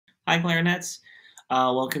Hi, clarinets.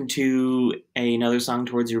 Welcome to another song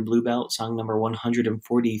towards your blue belt, song number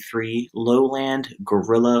 143, Lowland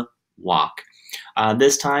Gorilla Walk.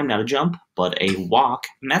 This time, not a jump, but a walk.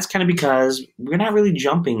 And that's kind of because we're not really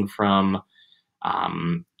jumping from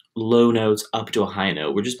low notes up to a high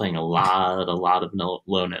note. We're just playing a lot of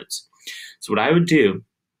low notes. So what I would do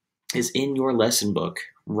is in your lesson book,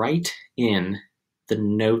 write in the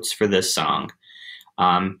notes for this song.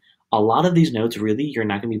 A lot of these notes, really, you're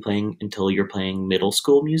not going to be playing until you're playing middle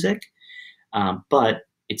school music, but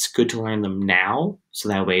it's good to learn them now, so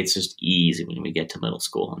that way it's just easy when we get to middle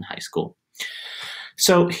school and high school.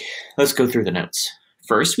 So let's go through the notes.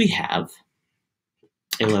 First, we have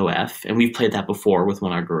a low F, and we've played that before with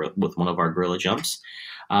one of our gorilla jumps.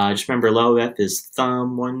 Just remember, low F is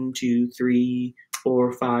thumb, 1, 2, 3,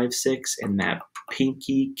 4, 5, 6, and that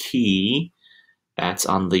pinky key, that's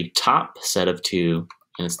on the top set of 2,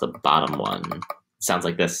 and it's the bottom one. It sounds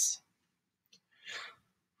like this.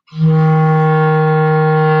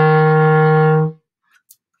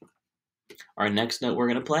 Our next note we're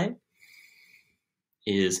going to play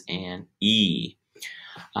is an E,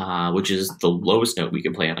 which is the lowest note we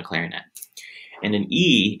can play on a clarinet. And an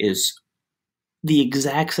E is the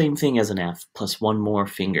exact same thing as an F, plus one more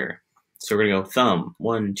finger. So we're going to go thumb,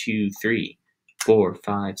 1, 2, 3, 4,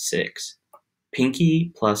 5, 6.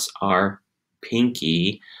 Pinky plus our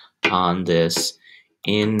pinky on this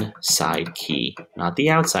inside key, not the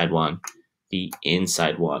outside one, the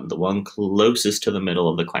inside one, the one closest to the middle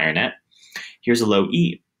of the clarinet. Here's a low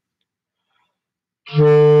E.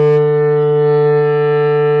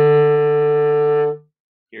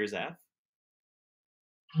 Here's F.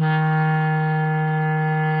 And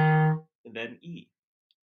then E.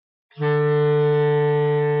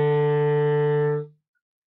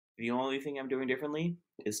 The only thing I'm doing differently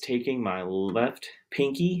is taking my left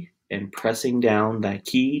pinky and pressing down that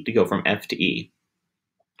key to go from F to E.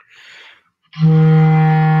 That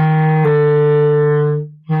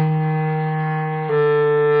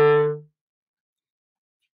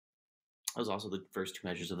was also the first 2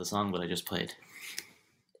 measures of the song that I just played.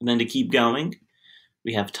 And then to keep going,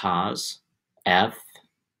 we have Taz, F,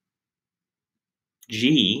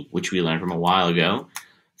 G, which we learned from a while ago,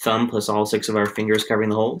 thumb plus all 6 of our fingers covering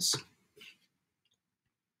the holes,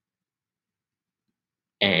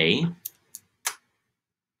 A,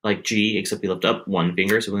 like G, except we lift up 1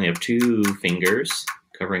 finger, so we only have 2 fingers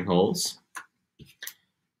covering holes,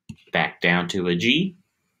 back down to a G,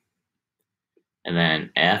 and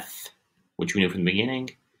then F, which we knew from the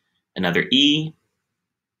beginning, another E,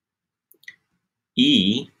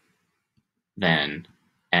 E, then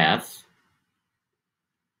F,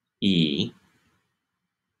 E,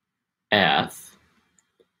 F,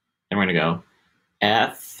 and we're going to go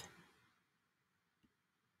F,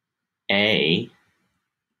 A,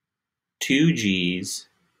 2 G's,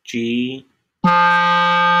 G,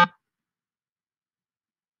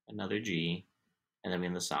 another G, and then we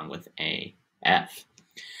end the song with A, F.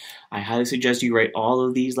 I highly suggest you write all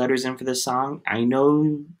of these letters in for this song. I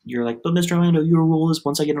know you're like, but Mr. Orlando, your rule is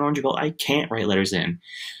once I get an orange belt, I can't write letters in.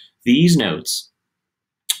 These notes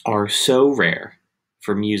are so rare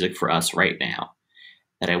for music for us right now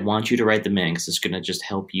that I want you to write them in because it's going to just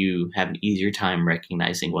help you have an easier time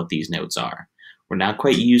recognizing what these notes are. We're not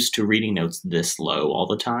quite used to reading notes this low all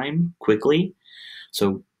the time, quickly.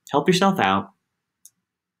 So help yourself out,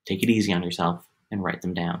 take it easy on yourself, and write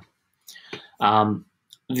them down.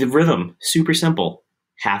 The rhythm, super simple.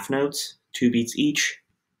 Half notes, 2 beats each.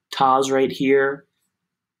 Taz right here.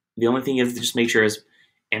 The only thing you have to just make sure is,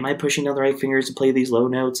 am I pushing down the right fingers to play these low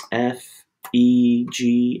notes? F, E,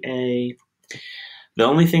 G, A. The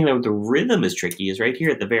only thing that the rhythm is tricky is right here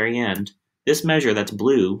at the very end. This measure that's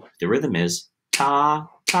blue, the rhythm is ta,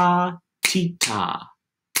 ta, ti, ta,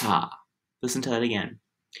 ta. Listen to that again.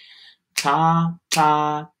 Ta,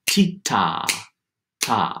 ta, ti, ta,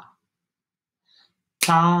 ta.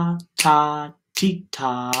 Ta, ta, ti,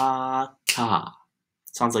 ta, ta.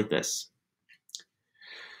 Sounds like this.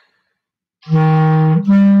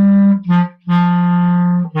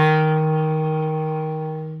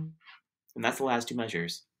 And that's the last 2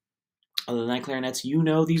 measures. Other than that, clarinets, you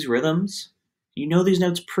know these rhythms. You know these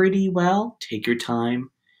notes pretty well. Take your time.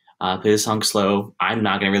 Play the song slow. I'm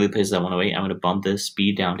not going to really play this at 108. I'm going to bump this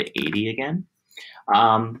speed down to 80 again.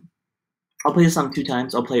 I'll play the song 2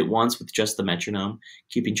 times. I'll play it once with just the metronome,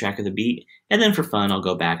 keeping track of the beat. And then for fun, I'll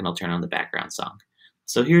go back and I'll turn on the background song.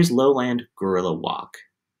 So here's Lowland Gorilla Walk.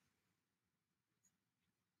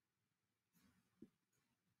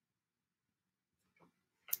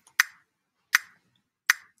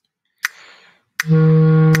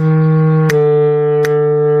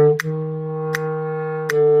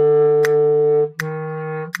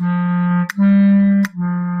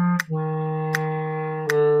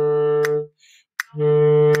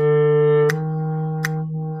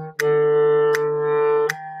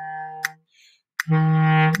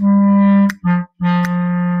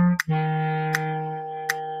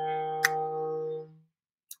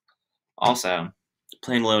 Also,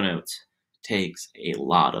 playing low notes takes a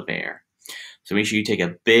lot of air. So make sure you take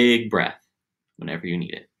a big breath whenever you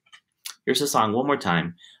need it. Here's the song one more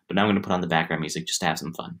time, but now I'm going to put on the background music just to have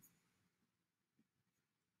some fun.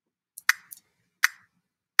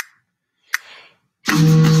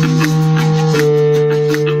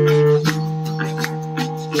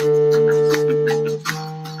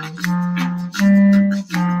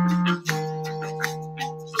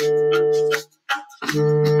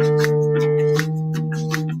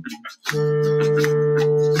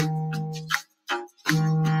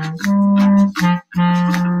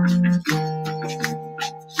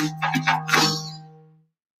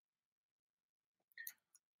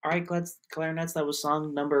 Alright, clarinets, that was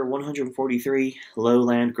song number 143,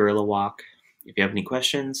 Lowland Gorilla Walk. If you have any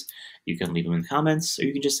questions, you can leave them in the comments, or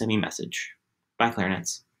you can just send me a message. Bye,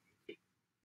 clarinets.